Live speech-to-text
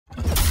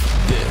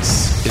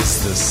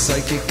It's the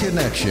Psychic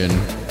Connection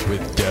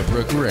with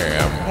Deborah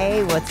Graham.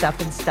 Hey, what's up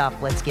and stuff?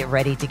 Let's get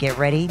ready to get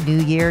ready.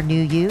 New year,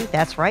 new you.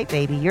 That's right,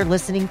 baby. You're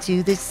listening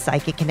to the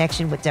Psychic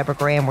Connection with Deborah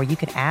Graham, where you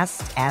can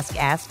ask,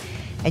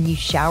 and you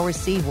shall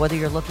receive, whether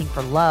you're looking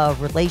for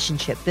love,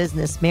 relationship,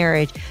 business,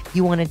 marriage,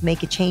 you want to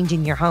make a change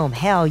in your home.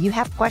 Hell, you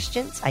have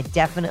questions? I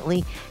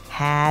definitely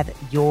have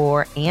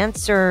your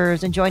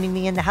answers. And joining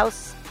me in the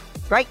house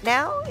right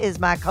now is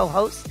my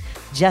co-host,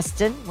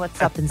 Justin.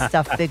 What's up and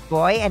stuff, big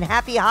boy? And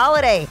happy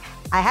holiday.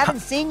 I haven't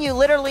seen you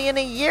literally in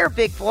a year,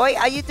 big boy.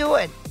 How you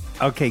doing?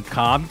 Okay,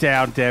 calm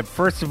down, Deb.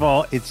 First of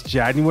all, it's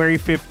January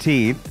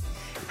 15th.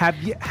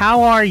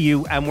 How are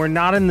you? And we're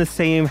not in the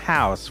same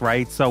house,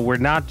 right? So we're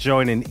not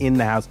joining in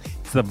the house.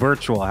 It's the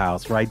virtual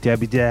house, right,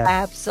 Debbie Deb?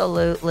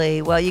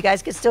 Absolutely. Well, you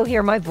guys can still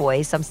hear my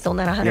voice. I'm still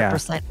not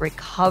 100%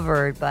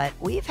 recovered, but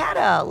we've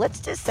had let's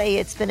just say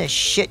it's been a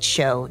shit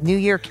show. New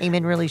Year came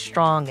in really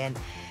strong. And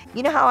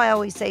you know how I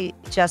always say,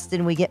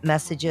 Justin, we get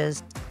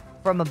messages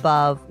from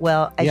above.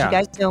 Well, as you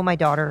guys know, my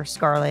daughter,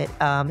 Scarlett,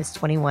 is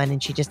 21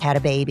 and she just had a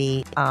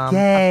baby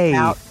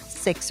about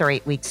 6 or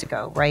 8 weeks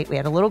ago, right? We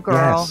had a little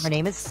girl. Yes. Her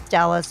name is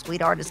Stella,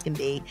 sweetheart as can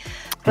be.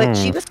 But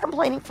she was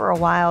complaining for a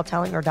while,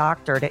 telling her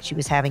doctor that she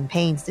was having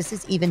pains. This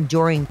is even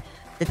during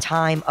the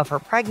time of her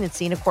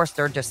pregnancy. And of course,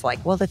 they're just like,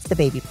 well, that's the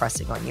baby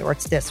pressing on you, or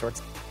it's this, or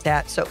it's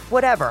that. So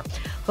whatever.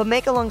 But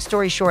make a long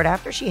story short,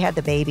 after she had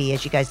the baby,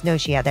 as you guys know,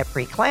 she had that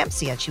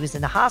preeclampsia and she was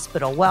in the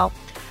hospital. Well,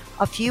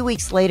 a few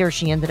weeks later,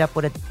 she ended up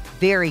with a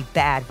very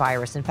bad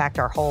virus. In fact,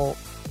 our whole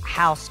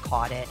house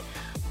caught it.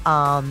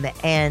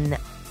 And,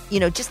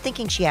 you know, just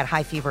thinking she had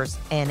high fevers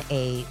and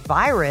a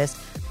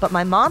virus. But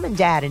my mom and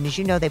dad, and as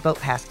you know, they both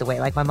passed away.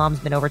 Like my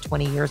mom's been over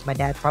 20 years. My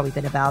dad's probably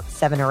been about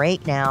 7 or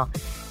 8 now.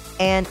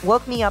 And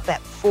woke me up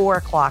at 4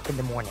 o'clock in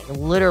the morning.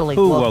 Literally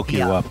Who woke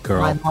you up,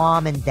 girl? My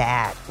mom and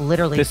dad,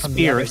 literally from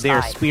the other side.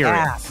 Their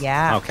spirits.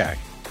 Yeah. Okay.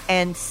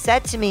 And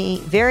said to me,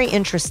 very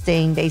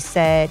interesting, they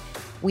said,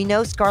 we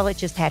know Scarlett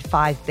just had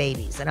 5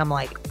 babies. And I'm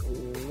like,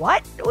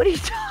 what? What are you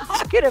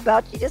talking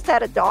about? She just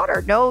had a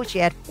daughter. No, she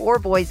had 4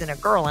 boys and a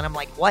girl. And I'm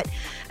like, what?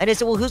 And I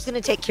said, well, who's going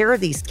to take care of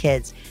these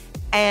kids?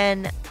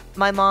 And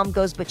my mom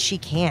goes, but she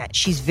can't.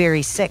 She's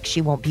very sick.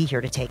 She won't be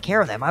here to take care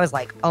of them. I was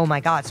like, oh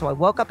my God. So I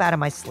woke up out of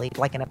my sleep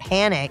like in a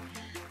panic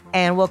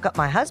and woke up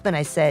my husband.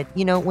 I said,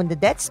 you know, when the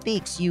dead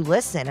speaks, you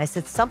listen. I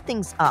said,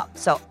 something's up.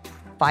 So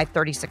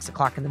 5:30, 6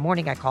 o'clock in the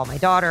morning, I call my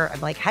daughter.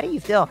 I'm like, how do you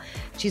feel?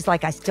 She's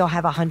like, I still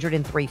have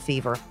 103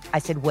 fever. I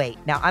said, wait.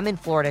 Now I'm in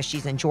Florida.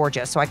 She's in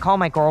Georgia. So I call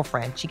my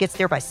girlfriend. She gets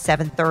there by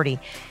 7:30,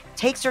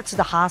 takes her to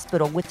the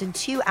hospital. Within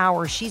 2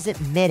 hours, she's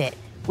admitted.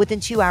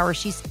 Within 2 hours,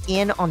 she's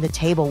in on the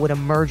table with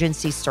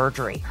emergency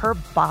surgery. Her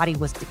body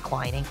was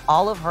declining.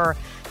 All of her,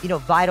 you know,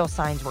 vital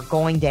signs were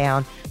going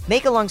down.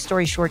 Make a long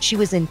story short, she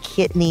was in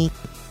kidney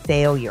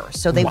failure.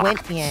 So they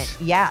went in.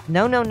 Yeah,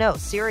 no,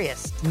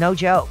 serious, no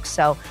joke.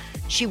 So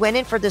she went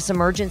in for this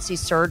emergency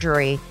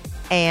surgery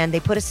and they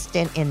put a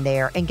stent in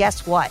there. And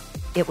guess what?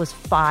 It was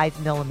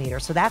 5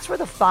 millimeters. So that's where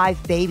the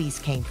 5 babies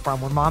came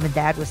from. When mom and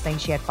dad was saying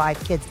she had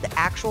 5 kids, the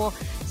actual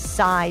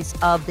size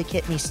of the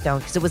kidney stone,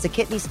 because it was a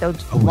kidney stone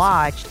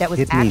lodged that was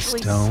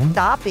actually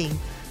stopping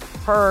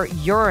her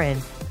urine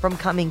from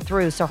coming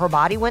through. So her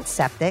body went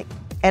septic.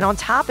 And on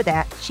top of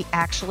that, she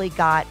actually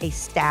got a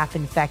staph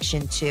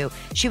infection too.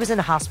 She was in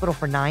the hospital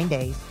for 9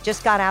 days,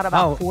 just got out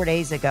about 4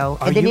 days ago.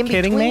 And then in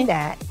between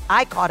that,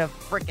 I caught a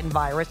freaking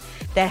virus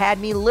that had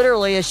me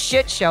literally a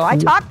shit show. I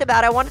talked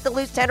about I wanted to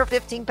lose 10 or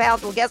 15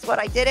 pounds. Well, guess what?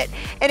 I did it.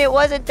 And it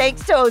wasn't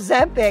thanks to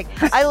Ozempic.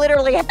 I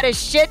literally had a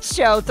shit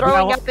show,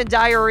 throwing up and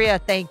diarrhea.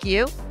 Thank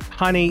you.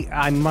 Honey,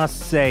 I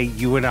must say,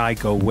 you and I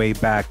go way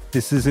back.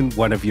 This isn't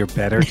one of your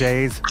better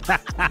days.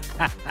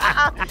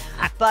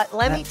 But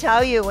let me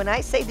tell you, when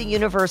I say the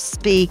universe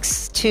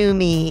speaks to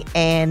me,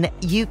 and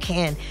you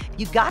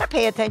got to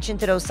pay attention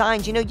to those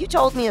signs. You know, you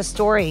told me a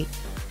story,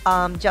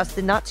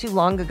 Justin, not too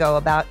long ago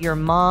about your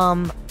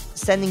mom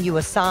sending you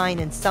a sign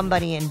and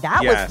somebody, and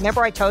that was,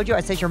 remember I told you,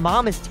 I said, your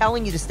mom is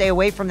telling you to stay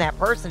away from that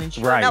person, and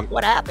sure enough,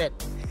 what happened?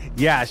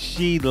 Yeah,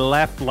 she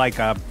left like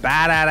a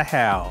bat out of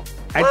hell.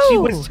 And she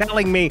was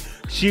telling me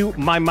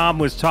my mom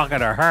was talking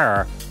to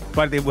her,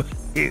 but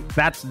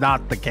that's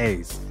not the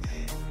case.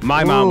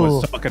 My mom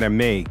was talking to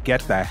me.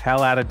 Get the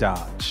hell out of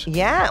Dodge.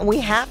 Yeah, we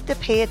have to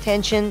pay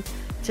attention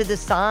to the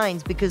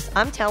signs, because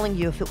I'm telling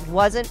you, if it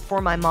wasn't for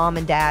my mom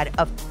and dad,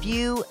 a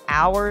few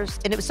hours,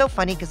 and it was so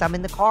funny because I'm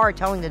in the car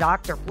telling the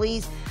doctor,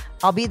 please,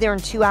 I'll be there in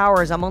 2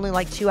 hours. I'm only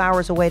like 2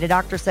 hours away. The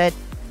doctor said,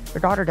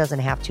 your daughter doesn't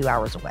have 2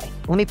 hours away.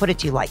 Let me put it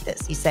to you like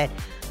this. He said,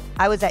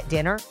 I was at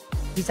dinner.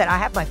 He said, I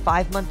have my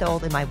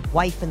 5-month-old and my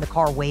wife in the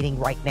car waiting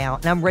right now,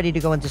 and I'm ready to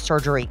go into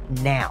surgery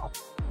now.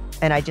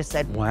 And I just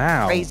said,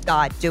 wow, praise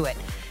God, do it.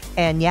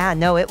 And yeah,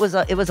 no, it was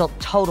a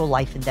total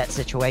life and death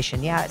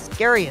situation. Yeah, it's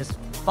scary as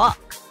fuck.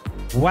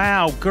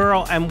 Wow,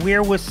 girl. And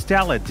where was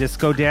Stella?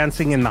 Disco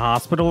dancing in the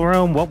hospital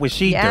room? What was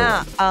she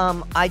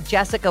doing?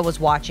 Jessica was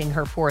watching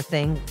her, poor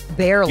thing,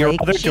 barely. Your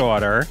other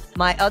daughter.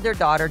 My other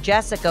daughter,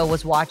 Jessica,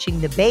 was watching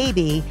the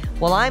baby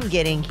while I'm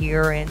getting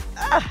here, and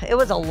it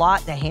was a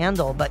lot to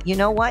handle. But you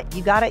know what?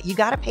 You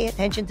gotta pay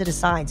attention to the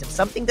signs. If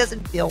something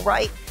doesn't feel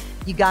right,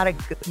 you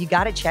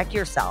gotta check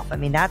yourself. I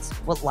mean, that's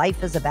what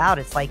life is about.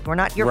 It's like we're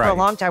not here for a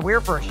long time; we're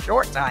here for a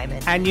short time,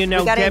 and you know,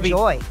 we gotta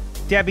enjoy.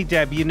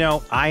 Deb, you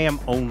know, I am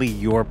only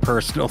your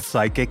personal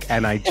psychic,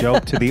 and I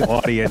joke to the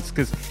audience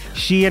because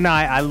she and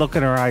I look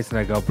in her eyes and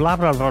I go, blah,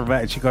 blah, blah, blah,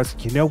 and she goes,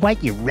 you know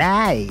what? You're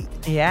right.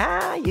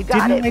 Yeah, you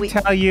got it. Didn't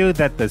I tell you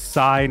that the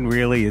sign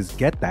really is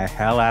get the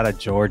hell out of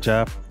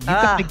Georgia? You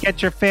got to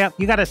get your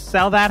you got to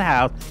sell that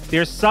house.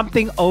 There's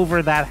something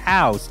over that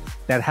house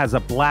that has a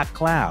black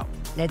cloud.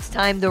 It's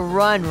time to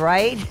run,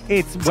 right?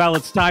 It's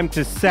time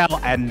to sell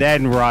and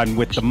then run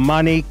with the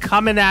money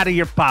coming out of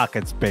your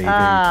pockets, baby.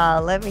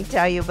 Let me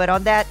tell you. But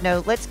on that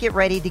note, let's get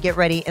ready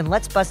and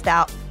let's bust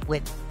out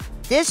with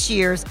this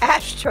year's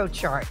astro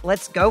chart.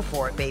 Let's go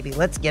for it, baby.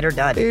 Let's get her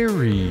done.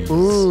 Aries.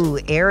 Ooh,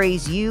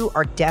 Aries, you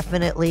are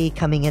definitely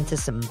coming into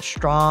some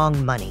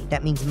strong money.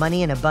 That means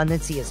money and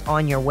abundance is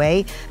on your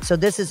way. So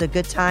this is a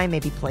good time.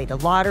 Maybe play the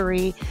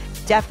lottery.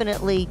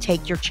 Definitely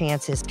take your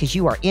chances because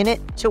you are in it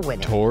to win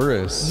it.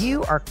 Taurus.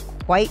 You are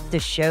quite the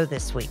show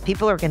this week.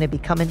 People are going to be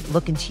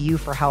looking to you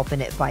for help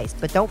and advice,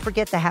 but don't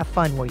forget to have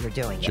fun while you're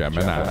doing it.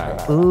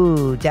 Gemini.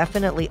 Ooh,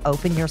 definitely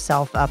open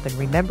yourself up and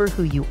remember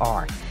who you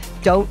are.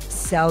 Don't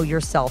sell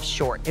yourself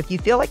short. If you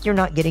feel like you're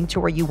not getting to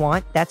where you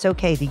want, that's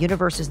okay. The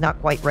universe is not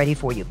quite ready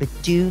for you, but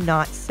do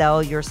not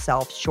sell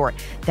yourself short.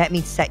 That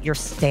means set your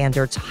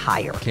standards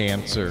higher.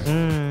 Cancer.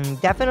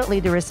 Definitely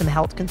there is some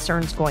health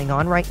concerns going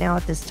on right now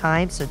at this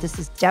time, so this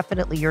is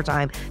definitely your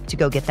time to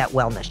go get that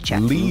wellness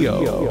check.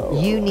 Leo.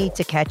 You need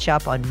to catch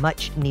up on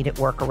much needed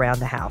work around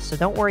the house, so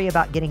don't worry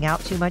about getting out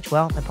too much.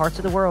 Well, in parts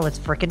of the world, it's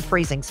freaking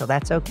freezing, so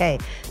that's okay.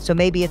 So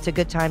maybe it's a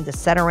good time to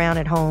sit around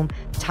at home,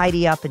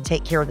 tidy up, and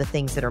take care of the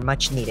things that are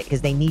much needed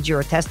because they need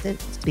your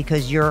intestines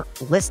because your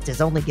list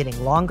is only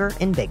getting longer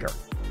and bigger.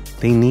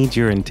 They need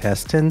your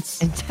intestines?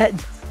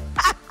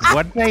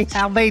 What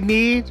they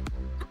need?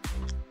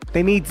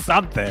 They need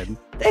something.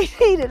 They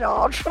need it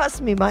all.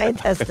 Trust me, my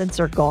intestines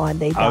are gone.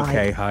 They died.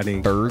 Okay,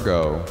 honey.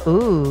 Virgo.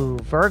 Ooh,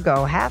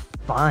 Virgo, have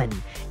fun.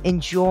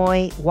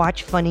 Enjoy,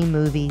 watch funny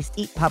movies,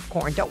 eat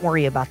popcorn. Don't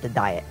worry about the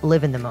diet.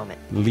 Live in the moment.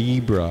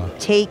 Libra.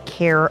 Take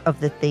care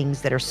of the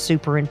things that are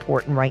super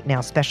important right now,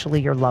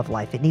 especially your love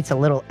life. It needs a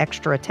little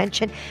extra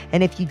attention.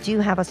 And if you do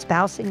have a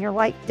spouse in your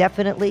life,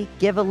 definitely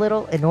give a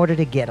little in order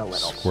to get a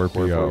little.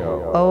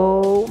 Scorpio.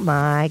 Oh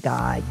my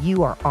God,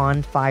 you are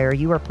on fire.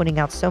 You are putting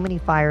out so many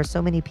fires.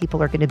 So many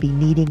people are going to be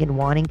needing and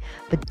wanting,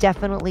 but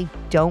definitely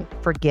don't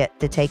forget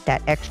to take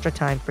that extra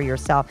time for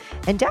yourself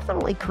and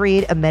definitely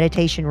create a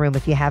meditation room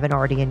if you haven't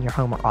already in your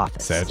home or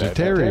office.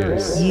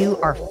 Sagittarius. You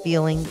are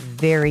feeling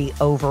very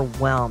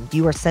overwhelmed.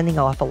 You are sending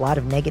off a lot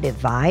of negative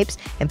vibes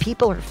and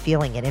people are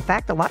feeling it. In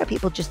fact, a lot of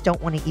people just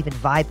don't want to even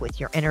vibe with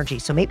your energy.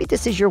 So maybe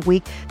this is your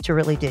week to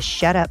really just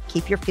shut up,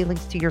 keep your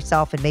feelings to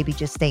yourself, and maybe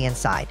just stay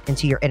inside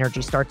until your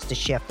energy starts to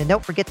shift. And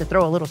don't forget to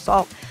throw a little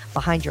salt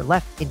behind your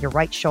left and your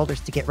right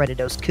shoulders to get rid of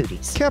those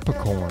cooties.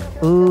 Capricorn.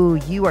 Ooh,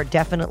 you are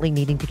definitely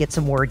needing to get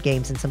some word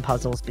games and some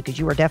puzzles because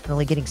you are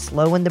definitely getting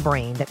slow in the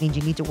brain. That means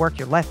you need to work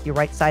your left, your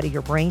right side of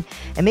your brain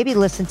and maybe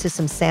listen to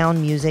some sound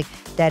music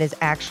that is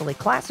actually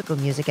classical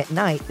music at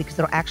night because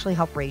it'll actually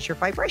help raise your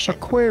vibration.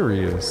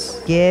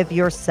 Aquarius. Give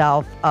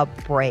yourself a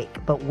break,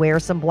 but wear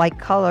some bright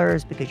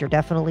colors because you're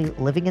definitely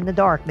living in the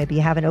dark. Maybe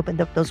you haven't opened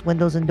up those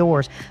windows and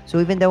doors. So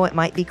even though it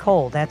might be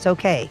cold, that's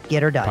okay.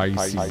 Get her done.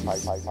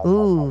 Pisces.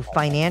 Ooh,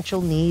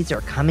 financial needs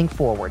are coming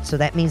forward. So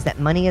that means that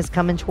money is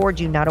coming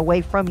towards you, not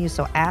away from you.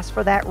 So ask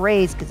for that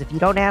raise because if you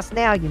don't ask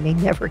now, you may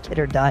never get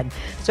her done.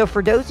 So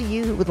for those of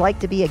you who would like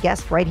to be a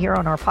guest right here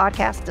on our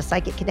podcast, The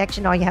Psychic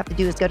Connection, all you have to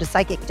do is go to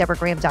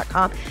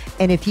psychicdeborahgraham.com.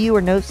 And if you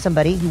or know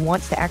somebody who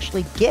wants to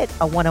actually get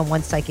a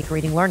one-on-one psychic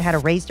reading, learn how to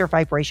raise their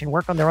vibration,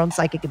 work on their own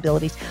psychic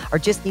abilities, or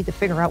just need to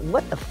figure out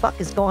what the fuck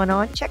is going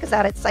on, check us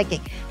out at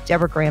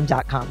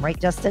psychicdeborahgraham.com. Right,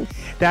 Justin?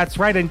 That's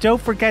right. And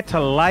don't forget to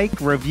like,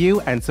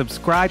 review, and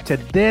subscribe to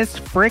this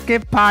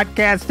frickin'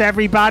 podcast,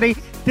 everybody.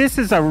 This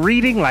is a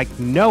reading like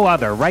no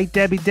other. Right,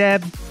 Debbie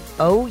Deb?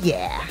 Oh,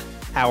 yeah.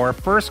 Our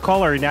first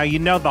caller. Now, you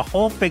know, the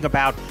whole thing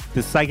about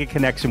the Psychic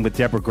Connection with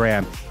Deborah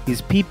Graham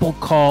is people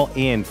call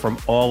in from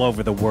all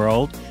over the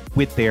world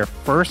with their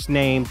first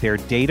name, their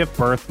date of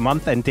birth,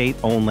 month and date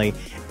only,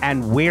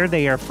 and where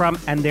they are from.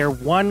 And their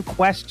one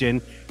question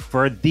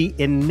for the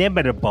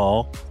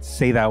inimitable,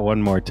 say that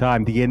one more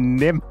time, the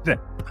inimitable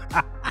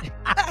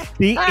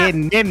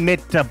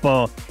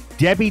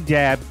Debbie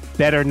Deb,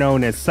 better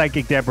known as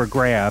Psychic Deborah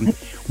Graham.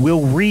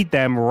 We'll read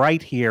them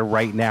right here,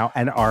 right now.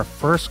 And our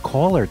first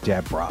caller,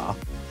 Deborah,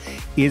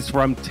 is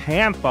from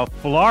Tampa,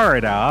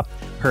 Florida.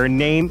 Her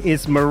name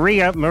is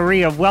Maria.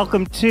 Maria,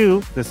 welcome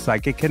to the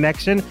Psychic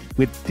Connection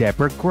with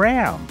Deborah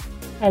Graham.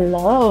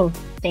 Hello.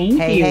 Thank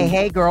Hey, you.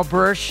 hey, girl,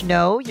 Brush.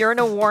 No, you're in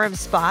a warm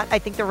spot. I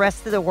think the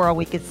rest of the world,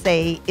 we could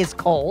say, is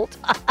cold.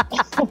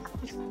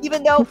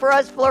 Even though for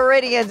us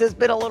Floridians, it's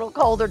been a little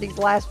colder these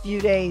last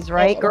few days,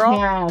 right, girl?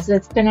 Yes,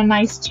 it's been a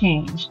nice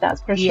change,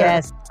 that's for sure.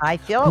 Yes, I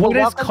feel it. What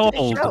Well, is welcome to the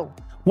cold? show.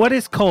 What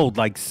is cold?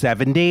 Like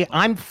 70?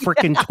 I'm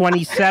freaking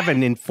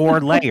 27 in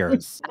 4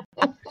 layers.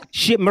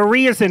 Shit,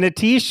 Maria's in a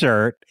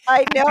t-shirt.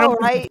 I know,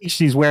 don't right? think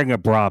she's wearing a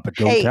bra, but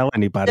don't Hey, tell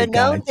anybody, the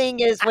known guys. thing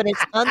is when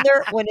it's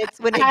under, when it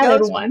Added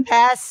goes one.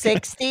 past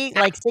 60,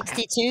 like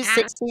 62,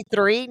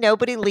 63,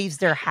 nobody leaves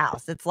their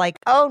house. It's like,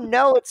 oh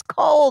no, it's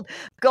cold.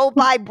 Go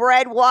buy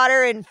bread,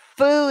 water, and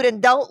food and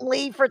don't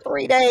leave for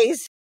 3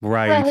 days.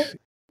 Right.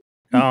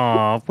 Oh,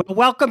 well,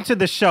 welcome to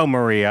the show,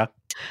 Maria.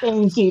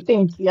 Thank you.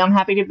 Thank you. I'm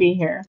happy to be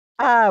here.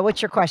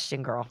 What's your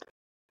question, girl?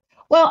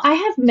 Well, I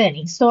have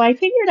many, so I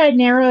figured I'd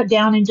narrow it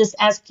down and just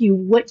ask you,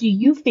 what do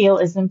you feel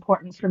is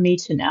important for me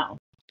to know?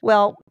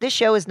 Well, this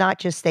show is not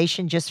just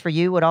stationed just for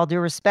you, with all due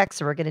respect.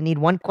 So we're going to need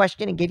one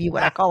question and give you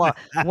what I call a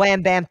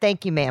wham bam.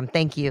 Thank you, ma'am.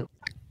 Thank you.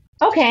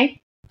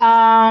 Okay.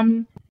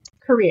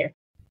 Career.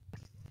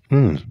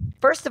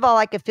 First of all,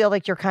 I could feel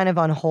like you're kind of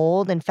on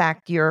hold. In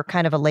fact, you're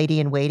kind of a lady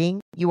in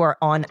waiting. You are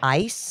on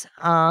ice.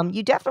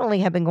 You definitely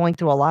have been going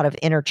through a lot of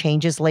inner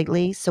changes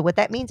lately. So what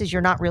that means is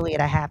you're not really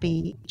at a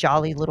happy,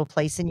 jolly little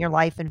place in your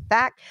life. In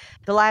fact,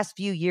 the last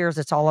few years,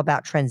 it's all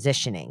about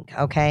transitioning.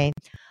 Okay.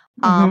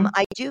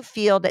 I do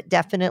feel that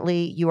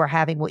definitely you are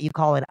having what you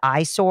call an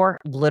eyesore.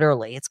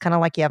 Literally, it's kind of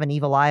like you have an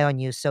evil eye on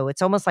you. So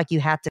it's almost like you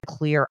had to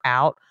clear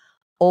out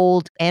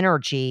old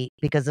energy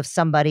because of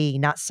somebody,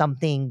 not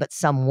something, but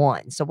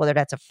someone. So whether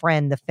that's a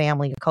friend, the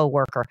family, a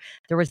coworker,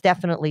 there was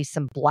definitely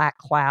some black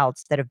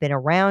clouds that have been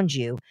around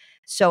you.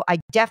 So I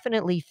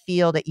definitely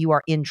feel that you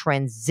are in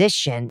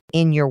transition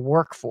in your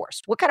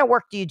workforce. What kind of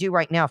work do you do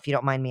right now, if you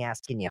don't mind me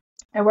asking you?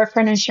 I work for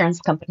an insurance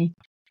company.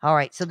 All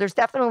right. So there's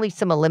definitely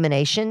some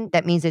elimination.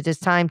 That means it is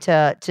time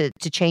to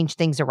change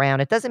things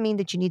around. It doesn't mean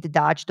that you need to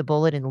dodge the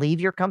bullet and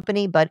leave your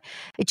company, but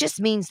it just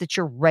means that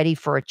you're ready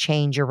for a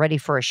change. You're ready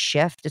for a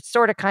shift. It's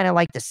sort of kind of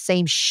like the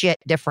same shit,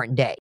 different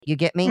day. You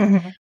get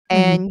me?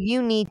 And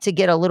you need to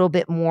get a little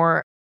bit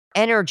more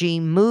energy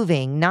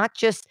moving, not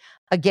just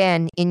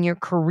again in your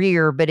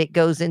career, but it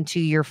goes into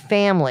your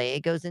family,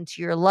 it goes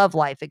into your love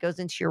life, it goes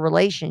into your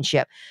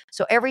relationship.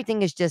 So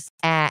everything is just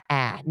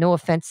no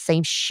offense,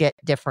 same shit,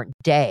 different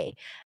day.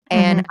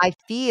 And I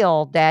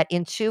feel that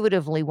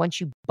intuitively, once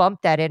you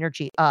bump that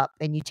energy up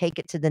and you take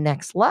it to the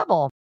next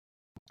level,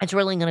 it's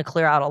really going to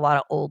clear out a lot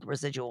of old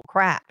residual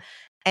crap.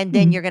 And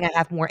then you're going to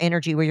have more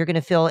energy where you're going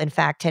to feel, in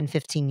fact, 10,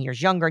 15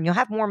 years younger, and you'll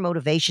have more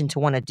motivation to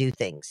want to do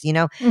things, you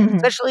know,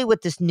 especially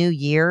with this new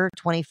year,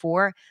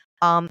 24.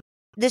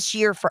 This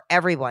year for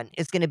everyone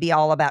is going to be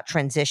all about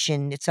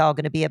transition. It's all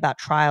going to be about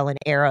trial and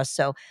error.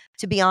 So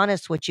to be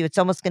honest with you, it's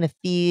almost going to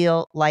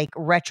feel like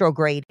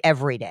retrograde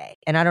every day.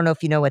 And I don't know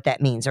if you know what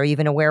that means. Are you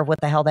even aware of what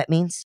the hell that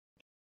means?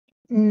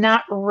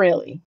 Not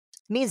really.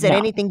 It means that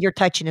anything you're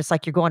touching is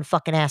like you're going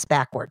fucking ass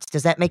backwards.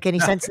 Does that make any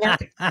sense now?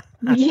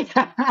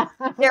 Yeah.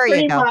 There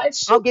you go.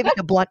 Much. I'll give you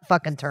the blunt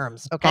fucking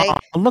terms. Okay.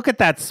 Oh, look at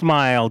that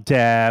smile,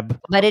 Deb.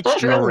 But it's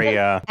true.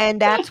 Maria.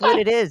 And that's what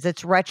it is.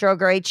 It's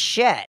retrograde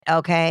shit.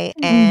 Okay.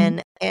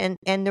 And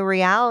the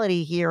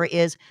reality here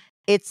is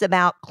it's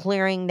about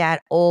clearing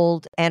that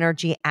old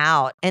energy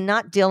out and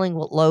not dealing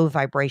with low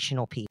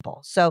vibrational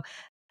people. So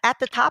at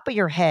the top of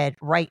your head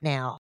right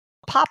now,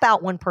 pop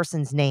out one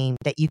person's name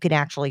that you can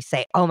actually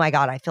say, oh my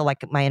God, I feel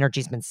like my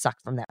energy's been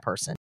sucked from that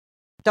person.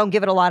 Don't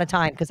give it a lot of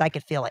time because I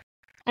could feel it.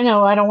 I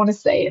know. I don't want to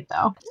say it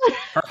though.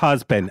 Her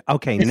husband.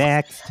 Okay,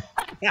 next.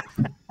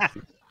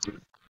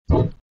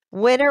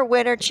 Winner,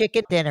 winner,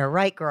 chicken dinner,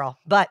 right, girl?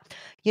 But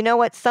you know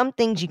what? Some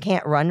things you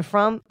can't run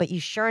from, but you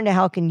sure in the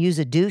hell can use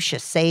a douche, a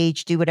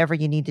sage, do whatever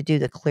you need to do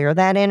to clear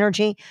that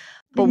energy.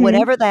 But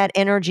whatever that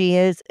energy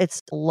is,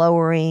 it's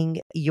lowering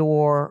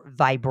your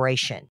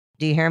vibration.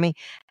 Do you hear me?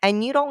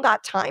 And you don't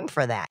got time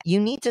for that. You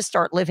need to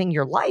start living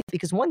your life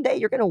because one day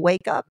you're going to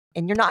wake up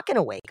and you're not going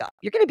to wake up.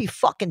 You're going to be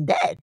fucking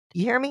dead.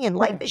 You hear me? And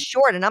life is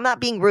short. And I'm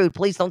not being rude.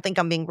 Please don't think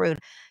I'm being rude.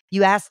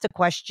 You ask the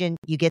question,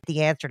 you get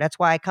the answer. That's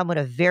why I come with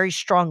a very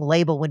strong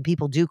label when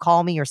people do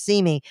call me or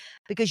see me,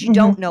 because you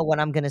don't know what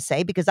I'm going to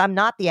say, because I'm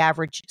not the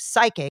average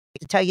psychic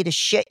to tell you the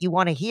shit you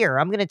want to hear.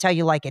 I'm going to tell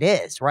you like it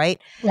is,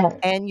 right?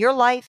 And your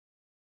life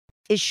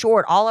is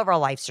short. All of our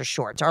lives are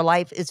short. Our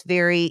life is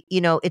very,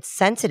 it's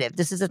sensitive.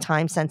 This is a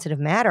time sensitive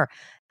matter.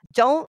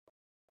 Don't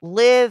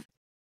live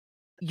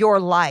your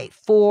life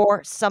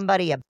for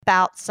somebody,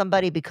 about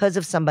somebody, because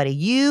of somebody.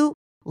 You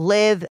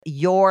live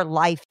your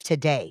life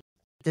today.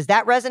 Does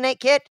that resonate,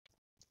 kid?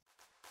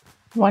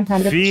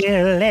 100%.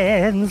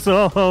 Feelings,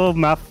 oh,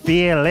 my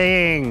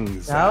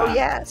feelings. Oh,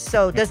 yeah.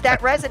 So does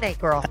that resonate,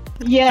 girl?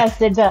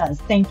 Yes, it does.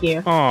 Thank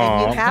you.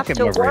 And you have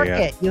to work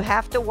it. You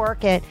have to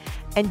work it.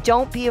 And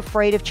don't be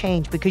afraid of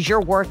change, because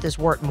your worth is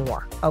worth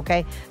more,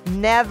 okay?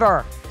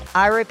 Never,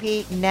 I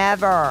repeat,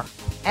 never,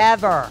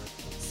 ever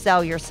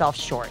sell yourself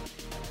short.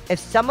 If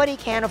somebody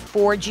can't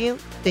afford you,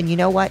 then you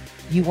know what?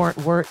 You weren't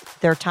worth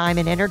their time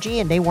and energy,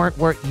 and they weren't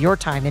worth your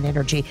time and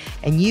energy.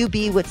 And you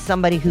be with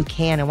somebody who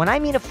can. And when I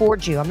mean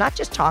afford you, I'm not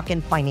just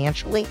talking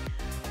financially,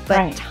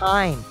 but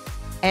time,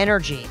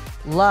 energy,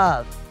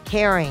 love,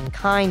 caring,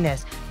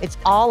 kindness. It's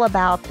all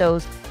about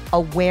those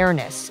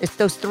awareness. It's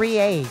those 3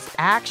 A's: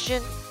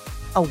 action,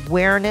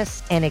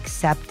 awareness, and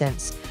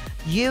acceptance.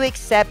 You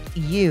accept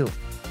you.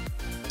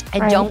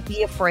 And don't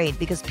be afraid,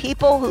 because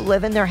people who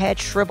live in their head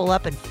shrivel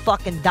up and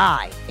fucking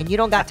die. And you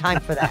don't got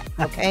time for that,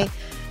 okay?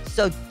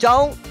 So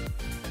don't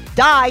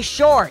die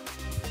short.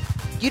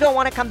 You don't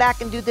want to come back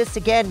and do this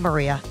again,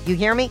 Maria. You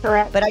hear me?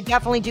 Correct. But I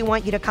definitely do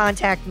want you to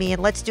contact me,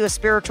 and let's do a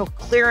spiritual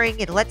clearing,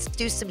 and let's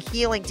do some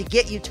healing to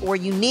get you to where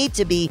you need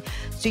to be,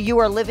 so you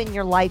are living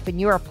your life and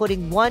you are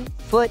putting one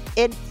foot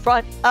in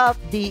front of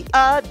the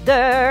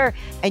other,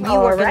 and you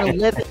are going to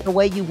live it the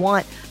way you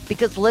want.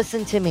 Because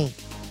listen to me.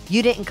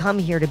 You didn't come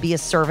here to be a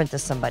servant to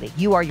somebody.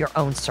 You are your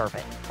own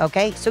servant,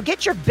 okay? So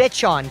get your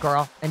bitch on,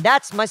 girl. And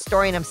that's my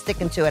story, and I'm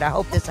sticking to it. I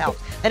hope this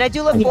helps. And I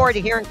do look forward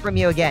to hearing from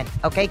you again.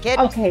 Okay, kid?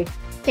 Okay.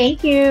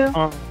 Thank you.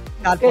 God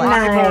Good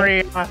bless. night.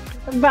 Maria.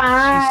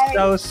 Bye. She's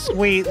so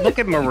sweet. Look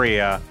at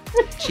Maria.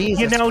 She's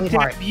You a know,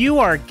 sweetheart.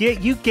 Deb,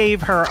 you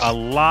gave her a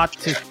lot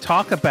to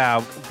talk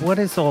about. What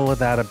is all of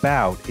that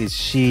about? Is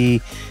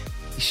she's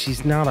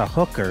not a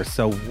hooker,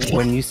 so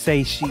when you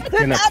say she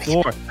can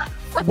afford,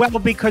 well,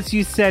 because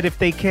you said if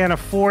they can't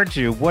afford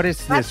you, what is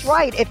this? That's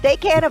right. If they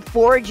can't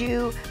afford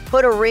you,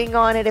 put a ring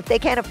on it. If they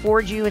can't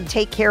afford you and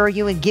take care of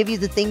you and give you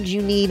the things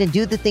you need and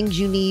do the things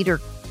you need, or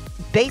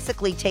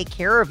basically take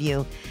care of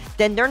you,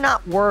 then they're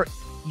not worth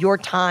your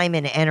time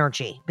and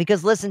energy.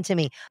 Because listen to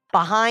me,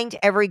 behind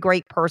every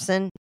great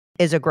person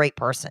is a great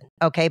person.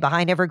 Okay.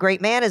 Behind every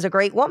great man is a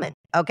great woman.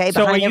 Okay.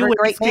 So Behind are you every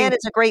great asking- man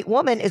is a great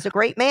woman, is a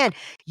great man.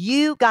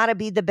 You got to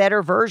be the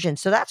better version.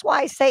 So that's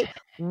why I say,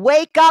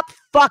 wake up,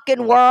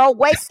 fucking world.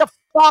 Wake the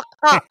fuck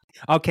up.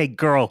 Okay,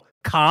 girl,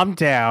 calm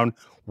down.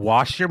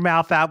 Wash your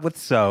mouth out with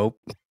soap.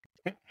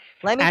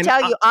 Let me And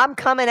tell you, I'm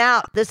coming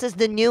out. This is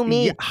the new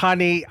me. Yeah,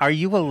 honey, are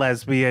you a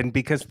lesbian?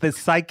 Because the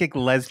psychic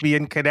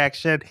lesbian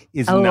connection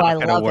is Oh, I not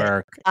going to love it.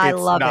 work. I It's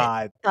love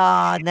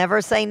not. it.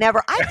 Never say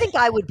never. I think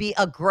I would be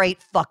a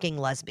great fucking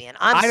lesbian.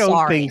 I don't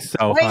sorry. think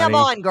so, Bring them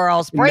honey. on,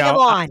 girls. Bring them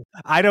No, on.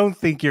 I don't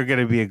think you're going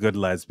to be a good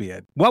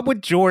lesbian. What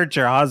would George,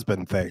 your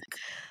husband, think?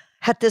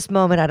 At this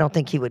moment, I don't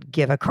think he would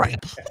give a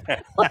crap.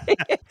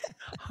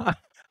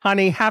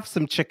 Honey, have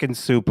some chicken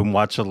soup and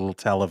watch a little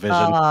television.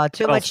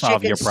 Too That'll much solve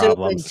chicken your soup and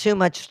problems. too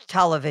much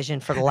television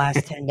for the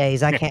last 10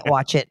 days. I can't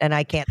watch it, and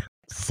I can't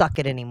suck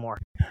it anymore.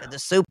 The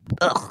soup.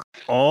 Ugh.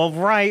 All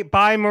right.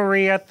 Bye,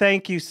 Maria.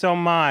 Thank you so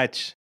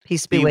much.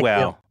 Peace be Be with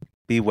well.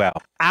 Be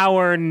well.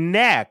 Our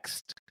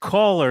next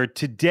caller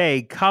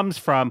today comes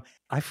from,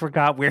 I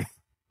forgot where.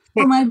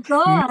 Oh my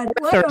God,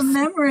 what a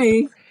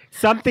memory.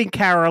 Something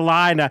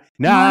Carolina.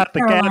 North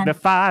Nothing can be Carolina.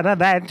 finer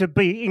than to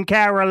be in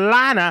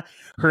Carolina.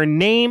 Her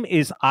name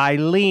is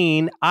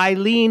Eileen.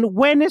 Eileen,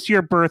 when is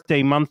your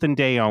birthday, month and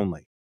day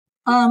only?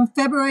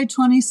 February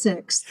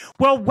 26th.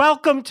 Well,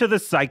 welcome to the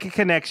Psychic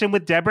Connection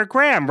with Deborah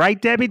Graham,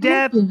 right, Debbie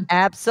Deb? you.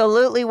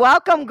 Absolutely.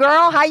 Welcome,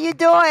 girl. How you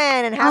doing?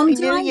 And I'm Happy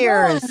New doing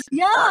Year's. good.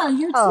 Yeah,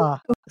 you too. Oh,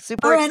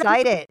 super All right,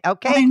 excited.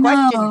 Okay, I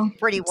question, know.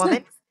 pretty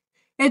woman.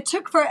 It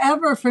took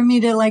forever for me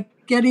to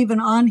get even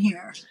on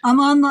here. I'm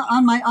on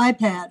my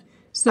iPad.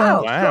 So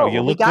Oh, Wow, cool.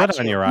 you We look got good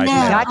on you. your We iPad.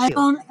 yeah, got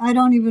you. I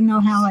don't even know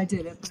how I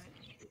did it. But,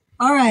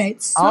 all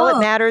right, so All that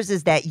matters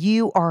is that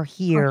you are we're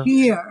here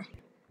here,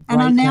 and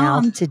right now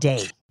I'm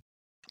today.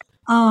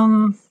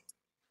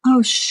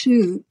 Oh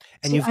shoot!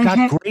 And See, you've I got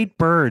ha- great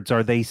birds.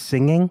 Are they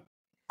singing?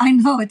 I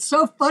know it's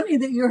so funny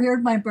that you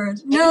heard my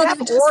birds. And you No, have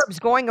they're just orbs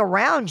going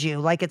around you.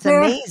 Like it's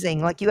they're-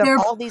 amazing. Like you have they're-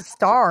 all these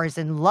stars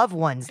and loved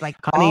ones like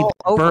Honey, all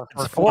over birds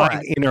for flying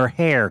us. in her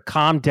hair.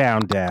 Calm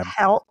down, Deb.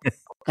 Help.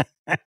 What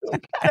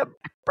kind of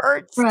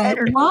bird right.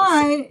 centered?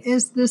 Why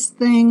is this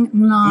thing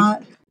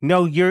not?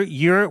 No,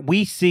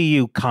 we see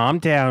you. Calm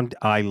down,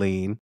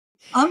 Eileen.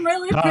 I'm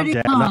really Calm pretty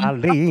down, calm.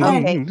 Eileen.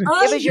 Okay, I'm give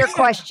us your here.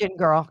 question,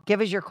 girl.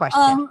 Give us your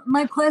question.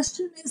 My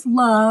question is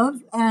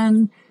love,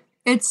 and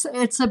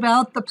it's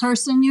about the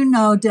person you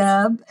know,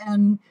 Deb,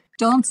 and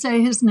don't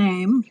say his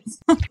name.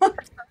 Let's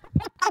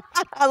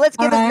get all his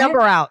right.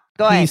 number out.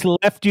 Go ahead. He's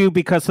left you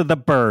because of the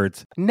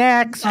birds.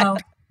 Next.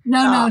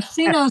 No,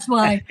 she knows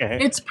why.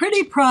 It's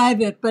pretty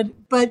private,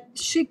 but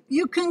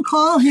you can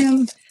call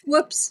him.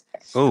 Whoops,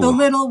 Ooh. the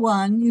little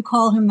one. You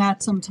call him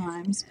that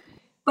sometimes.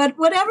 But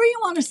whatever you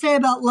want to say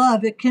about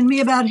love, it can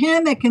be about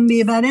him. It can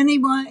be about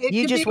anyone.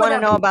 You just want to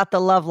know about the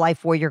love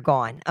life where you're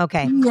gone.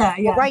 Okay. Yeah.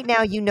 Well, right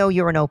now, you know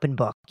you're an open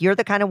book. You're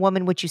the kind of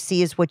woman what you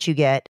see is what you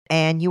get.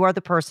 And you are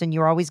the person,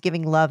 you're always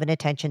giving love and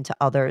attention to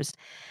others.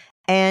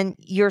 And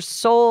your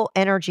soul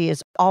energy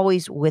is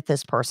always with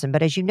this person.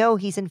 But as you know,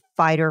 he's in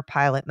fighter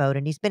pilot mode.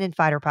 And he's been in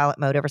fighter pilot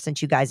mode ever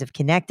since you guys have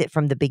connected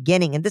from the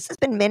beginning. And this has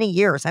been many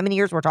years. How many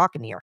years we're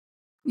talking here?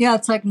 Yeah,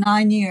 it's like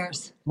 9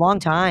 years. Long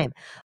time.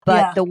 But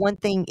Yeah. the one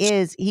thing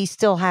is he's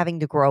still having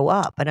to grow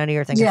up. And I know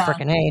you're thinking, Yeah.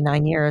 freaking, hey,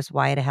 9 years,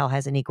 why the hell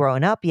hasn't he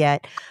grown up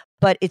yet?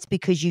 But it's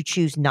because you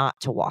choose not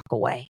to walk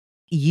away.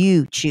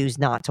 you choose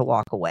not to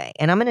walk away.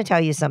 And I'm going to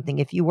tell you something.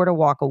 If you were to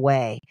walk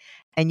away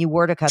and you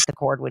were to cut the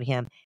cord with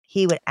him,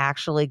 he would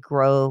actually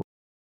grow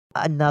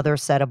another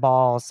set of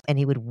balls and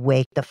he would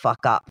wake the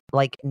fuck up.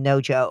 Like,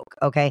 no joke.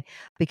 Okay.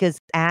 Because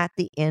at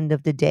the end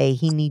of the day,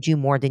 he needs you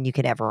more than you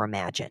could ever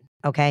imagine.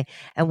 Okay.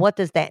 And what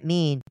does that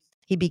mean?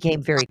 He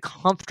became very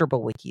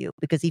comfortable with you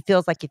because he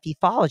feels like if he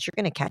falls, you're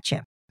going to catch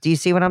him. Do you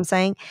see what I'm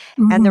saying?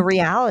 And the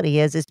reality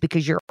is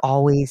because you're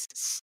always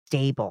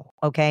stable.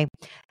 Okay.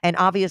 And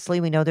obviously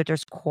we know that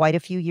there's quite a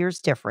few years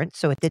different.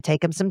 So it did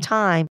take him some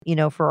time,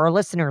 for our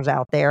listeners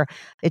out there.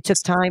 It took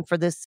time for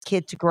this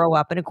kid to grow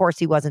up. And of course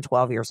he wasn't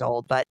 12 years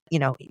old, but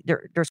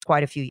there's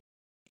quite a few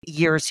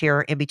years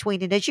here in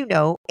between. And as you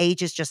know,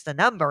 age is just a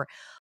number.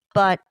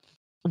 But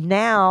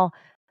now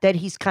that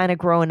he's kind of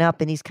growing up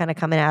and he's kind of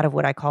coming out of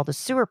what I call the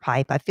sewer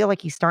pipe, I feel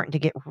like he's starting to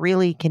get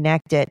really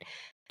connected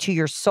to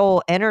your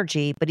soul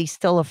energy, but he's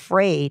still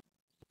afraid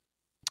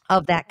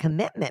of that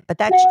commitment. But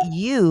that's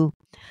you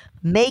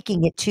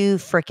making it too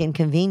freaking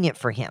convenient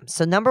for him.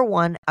 So number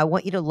one, I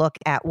want you to look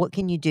at what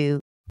can you do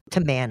to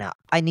man up.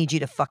 I need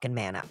you to fucking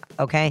man up,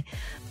 okay?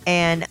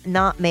 And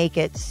not make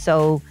it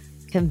so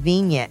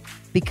convenient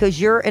because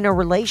you're in a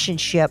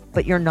relationship,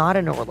 but you're not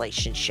in a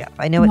relationship.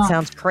 I know it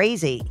sounds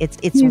crazy. It's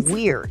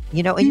weird, and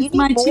you need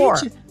more.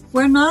 Teacher.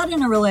 We're not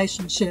in a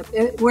relationship.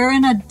 We're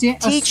in a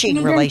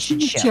teaching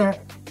relationship.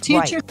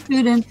 Teacher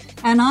student,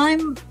 and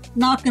I'm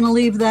not going to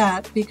leave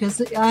that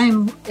because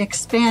I'm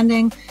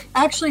expanding.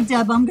 Actually,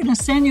 Deb, I'm going to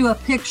send you a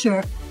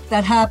picture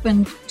that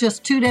happened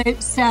just 2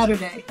 days,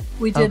 Saturday.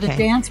 We did a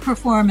dance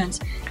performance,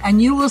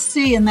 and you will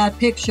see in that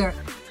picture,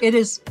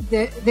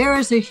 there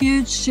is a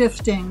huge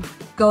shifting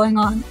going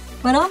on.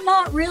 But I'm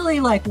not really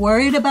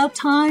worried about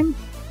time.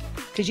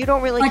 Because you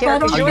don't really care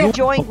because you're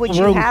enjoying what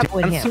you have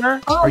with him.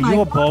 Are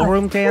you a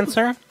ballroom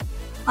dancer?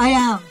 I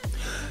am.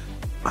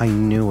 I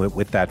knew it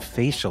with that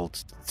facial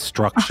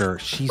structure.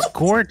 She's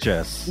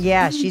gorgeous.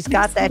 Yeah, she's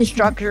got that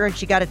structure and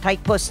she got a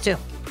tight puss too.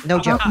 No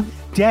joke.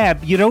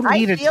 Deb, you don't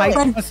need a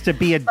tight puss to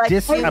be a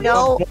discount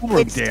ballroom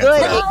it's dancer.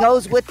 Good. It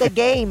goes with the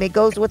game.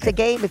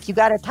 If you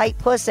got a tight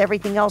puss,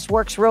 everything else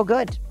works real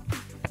good.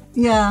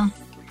 Yeah.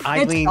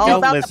 Eileen,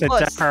 don't listen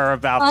to her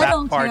about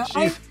that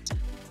part.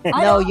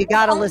 No, you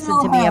got to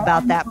listen to me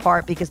about that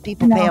part because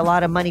people pay a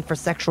lot of money for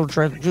sexual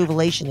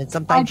jubilation, and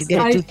sometimes you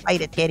get it too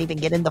tight, it can't even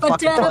get in the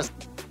fucking puss.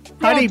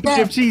 Honey,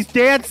 if she's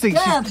dancing,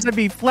 she's going to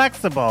be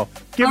flexible.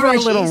 Give her a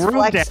little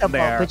room down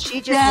there. But she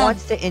just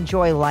wants to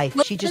enjoy life.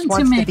 She just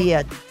wants to be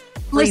a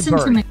free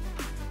bird. To me.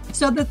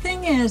 So the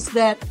thing is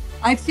that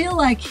I feel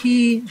like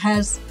he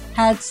has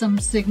had some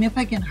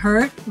significant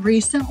hurt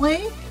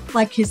recently.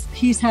 Like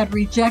he's had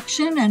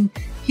rejection and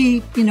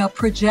he,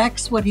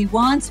 projects what he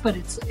wants, but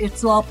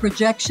it's all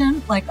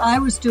projection like I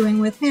was doing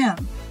with him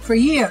for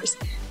years.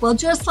 Well,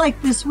 just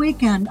like this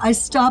weekend, I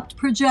stopped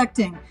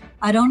projecting.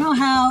 I don't know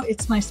how.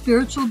 It's my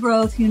spiritual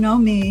growth. You know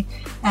me.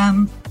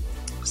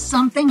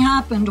 Something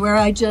happened where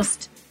I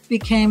just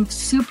became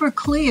super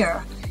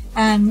clear.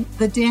 And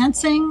the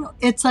dancing,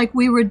 it's like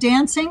we were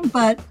dancing,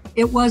 but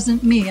it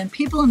wasn't me. And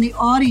people in the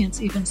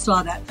audience even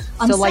saw that.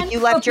 So like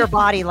you left your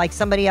body, like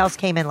somebody else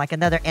came in, like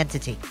another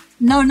entity.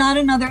 No, not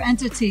another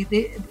entity.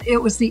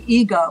 It was the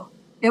ego.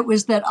 It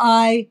was that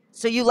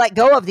So you let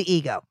go of the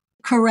ego.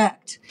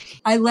 Correct.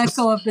 I let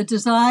go of the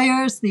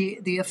desires, the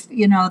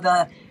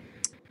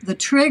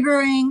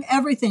triggering,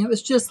 everything. It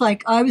was just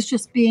like I was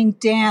just being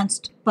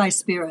danced by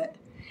spirit.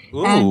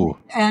 Ooh.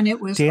 And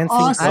it was dancing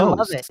awesome.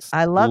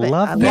 I love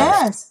it.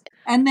 Yes.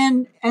 And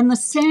the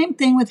same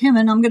thing with him.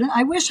 And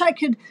I wish I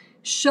could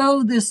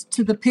show this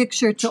to the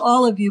picture to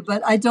all of you,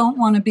 but I don't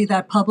want to be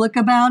that public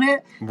about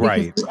it.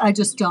 Right. I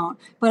just don't.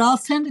 But I'll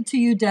send it to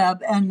you,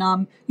 Deb,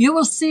 and you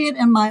will see it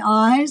in my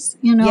eyes.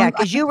 Yeah,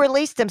 because you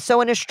released him.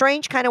 So in a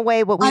strange kind of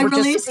way, what we were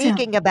just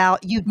speaking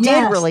about, you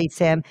did release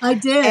him. I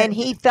did. And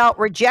he felt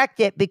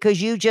rejected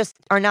because you just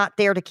are not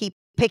there to keep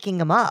picking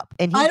him up.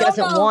 And he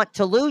doesn't want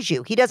to lose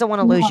you. He doesn't want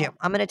to lose you.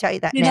 I'm going to tell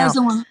you that now. He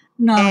doesn't want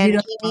No,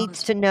 and he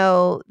needs to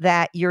know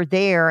that you're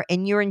there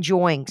and you're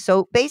enjoying.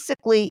 So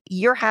basically,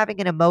 you're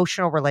having an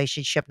emotional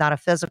relationship, not a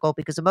physical,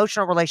 because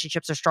emotional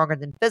relationships are stronger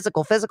than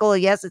physical. Physical,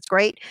 yes, it's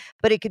great,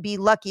 but it could be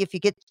lucky if you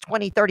get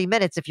 20, 30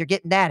 minutes. If you're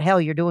getting that,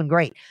 hell, you're doing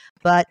great.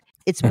 But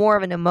it's more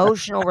of an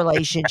emotional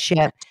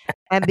relationship.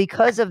 And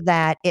because of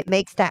that, it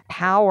makes that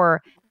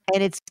power.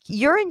 And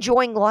you're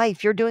enjoying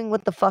life. You're doing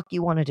what the fuck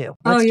you want to do.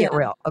 Let's get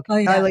real.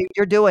 Okay,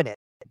 you're doing it.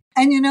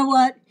 And you know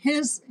what?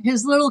 His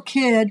little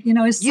kid,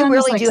 his son you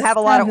really do have 7.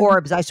 a lot of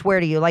orbs. I swear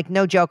to you, like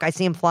no joke. I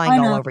see him flying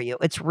all over you.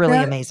 It's really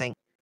amazing.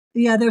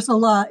 Yeah, there's a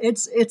lot.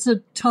 It's a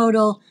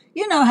total.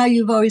 You know how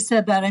you've always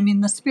said that. I mean,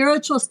 the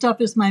spiritual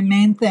stuff is my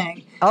main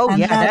thing. Oh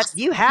yeah,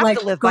 you have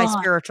to live by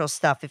spiritual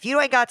stuff. If you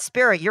ain't got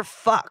spirit, you're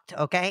fucked.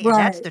 Okay, and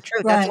that's the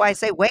truth. That's why I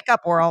say, wake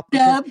up, world.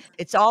 Because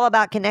it's all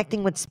about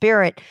connecting with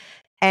spirit.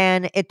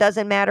 And it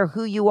doesn't matter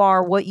who you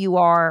are, what you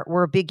are.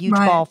 We're a big, huge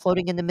ball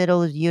floating in the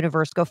middle of the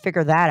universe. Go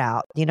figure that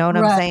out. You know what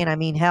I'm saying? I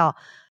mean, hell,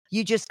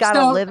 you just got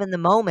to live in the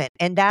moment.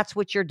 And that's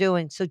what you're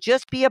doing. So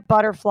just be a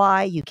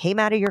butterfly. You came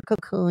out of your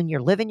cocoon.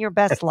 You're living your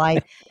best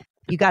life.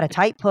 You got a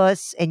tight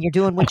puss and you're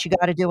doing what you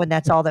got to do. And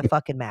that's all that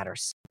fucking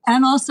matters.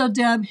 And also,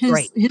 Deb,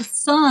 his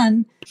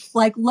son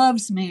like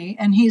loves me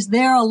and he's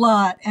there a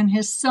lot. And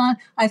his son,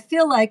 I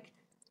feel like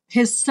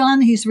his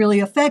son, he's really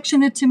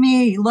affectionate to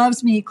me. He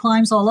loves me. He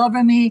climbs all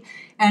over me.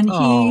 And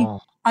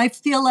I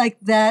feel like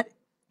that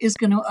is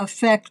going to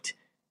affect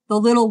the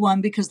little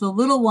one because the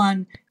little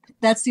one,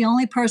 that's the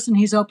only person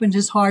he's opened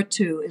his heart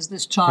to is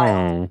this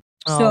child.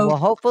 So well,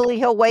 hopefully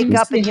he'll wake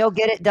up and he'll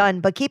get it done.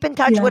 But keep in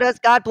touch with us.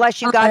 God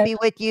bless you. God be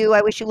with you.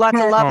 I wish you lots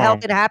of love,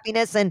 health, and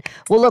happiness. And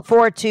we'll look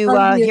forward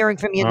to hearing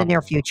from you in the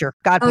near future.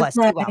 God bless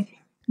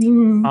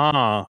you.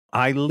 Well.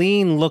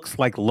 Eileen looks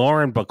like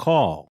Lauren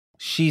Bacall.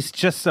 She's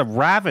just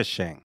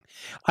ravishing.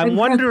 I'm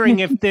wondering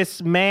if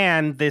this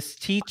man, this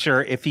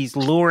teacher, if he's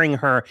luring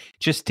her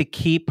just to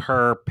keep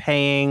her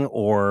paying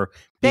or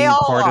being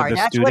part of the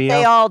That's studio. What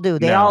they all do.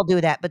 They all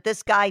do that. But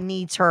this guy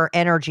needs her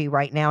energy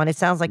right now. And it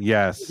sounds like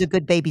he's a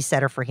good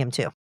babysitter for him,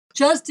 too.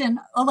 Justin,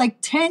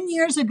 like 9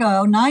 years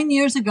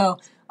ago,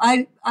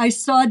 I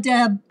saw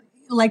Deb,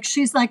 like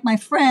she's like my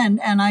friend,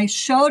 and I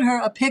showed her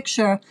a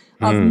picture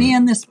of me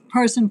and this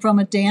person from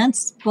a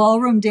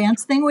ballroom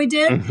dance thing we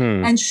did.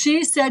 And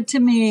she said to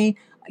me,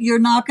 you're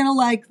not going to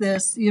like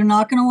this. You're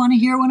not going to want to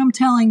hear what I'm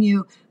telling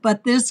you,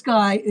 but this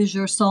guy is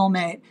your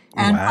soulmate.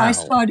 And I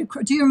started,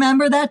 do you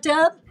remember that,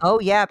 Deb? Oh,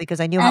 yeah,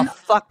 because I knew how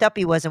fucked up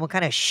he was and what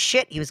kind of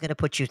shit he was going to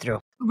put you through.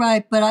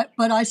 Right, but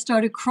I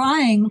started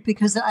crying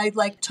because I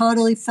like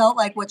totally felt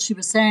like what she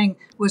was saying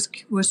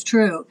was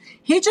true.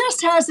 He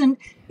just hasn't,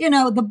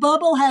 the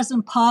bubble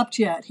hasn't popped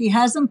yet. He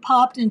hasn't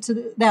popped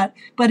into that,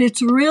 but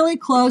it's really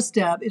close,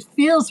 Deb. It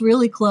feels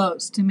really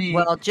close to me.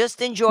 Well,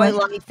 just enjoy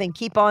life and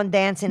keep on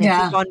dancing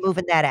and keep on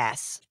moving that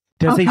ass.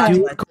 Does he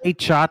do a great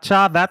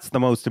cha-cha? That's the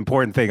most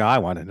important thing I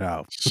want to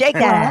know. Shake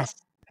that ass.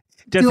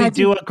 Does he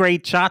do a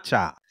great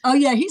cha-cha? Oh,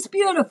 yeah, he's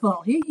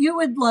beautiful. You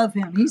would love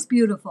him. He's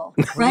beautiful.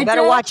 Right, you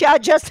better watch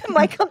out. Justin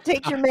might come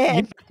take your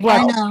man.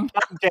 I know.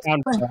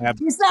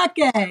 He's not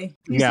gay.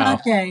 He's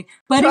not gay.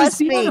 But he's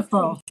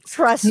beautiful.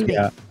 Trust me.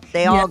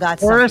 They all got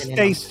First something.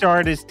 they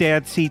start as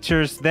dance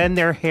teachers, then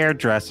they're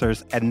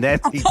hairdressers, and then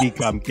they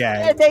become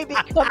gay. And they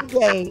become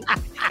gay.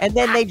 And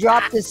then they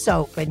drop the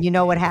soap, and you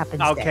know what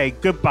happens. Okay,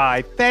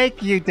 goodbye.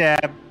 Thank you,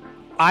 Deb.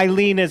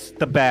 Eileen is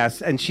the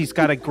best, and she's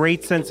got a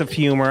great sense of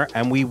humor,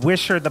 and we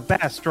wish her the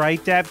best,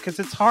 right, Deb? Because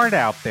it's hard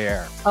out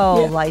there.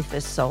 Oh, life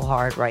is so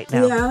hard right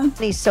now. Yeah. And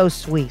he's so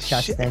sweet,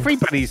 Justin.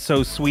 Everybody's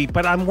so sweet,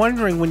 but I'm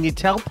wondering, when you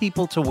tell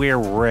people to wear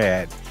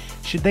red,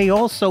 should they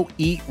also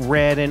eat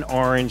red and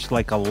orange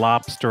like a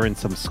lobster and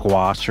some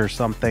squash or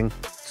something?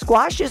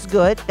 Squash is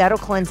good. That'll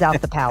cleanse out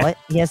the palate.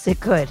 Yes, it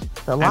could.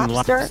 The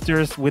lobster. And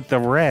lobsters with the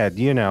red,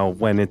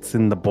 when it's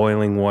in the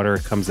boiling water,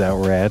 it comes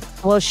out red.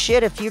 Well,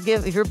 shit, if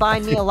you're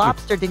buying me a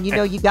lobster, then you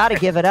got to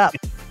give it up.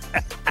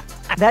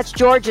 That's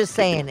George's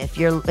saying. If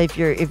you're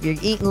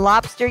eating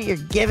lobster, you're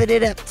giving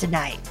it up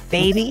tonight,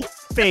 baby.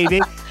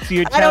 Baby. So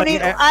you're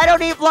I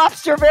don't eat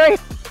lobster very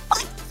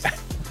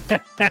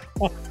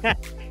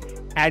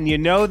And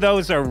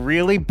those are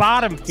really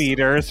bottom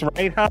feeders,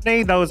 right,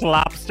 honey? Those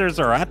lobsters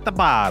are at the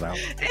bottom.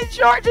 And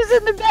George is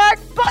in the back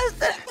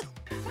busting.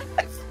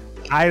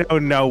 I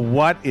don't know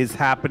what is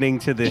happening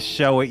to this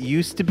show. It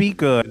used to be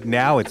good.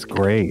 Now it's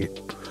great.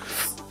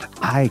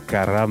 Ay,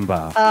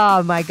 caramba.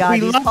 Oh, my God.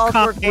 These calls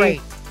were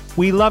great.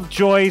 We love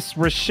Joyce,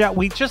 Rochelle.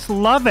 We just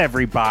love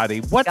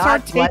everybody. What's our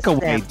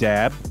takeaway,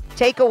 Deb?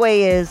 Takeaway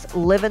is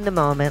live in the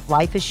moment.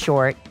 Life is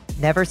short.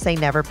 Never say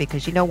never,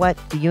 because you know what?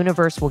 The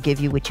universe will give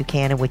you what you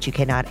can and what you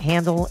cannot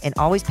handle. And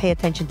always pay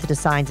attention to the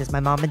signs. As my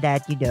mom and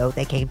dad,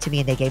 they came to me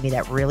and they gave me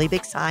that really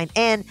big sign.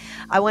 And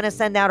I want to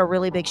send out a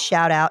really big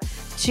shout out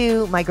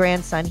to my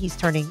grandson. He's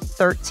turning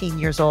 13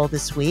 years old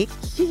this week.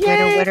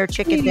 Winner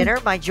chicken dinner,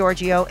 my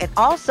Giorgio. And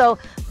also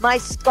my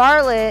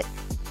Scarlett.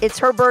 It's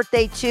her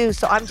birthday too.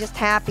 So I'm just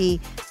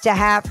happy to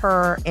have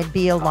her and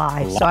be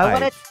alive. So I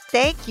want to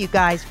thank you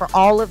guys for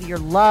all of your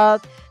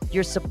love,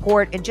 your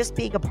support, and just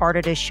being a part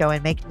of this show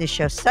and making this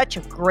show such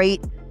a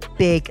great,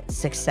 big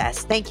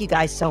success. Thank you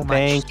guys so much.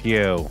 Thank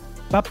you.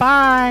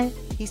 Bye-bye.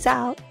 Peace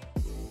out.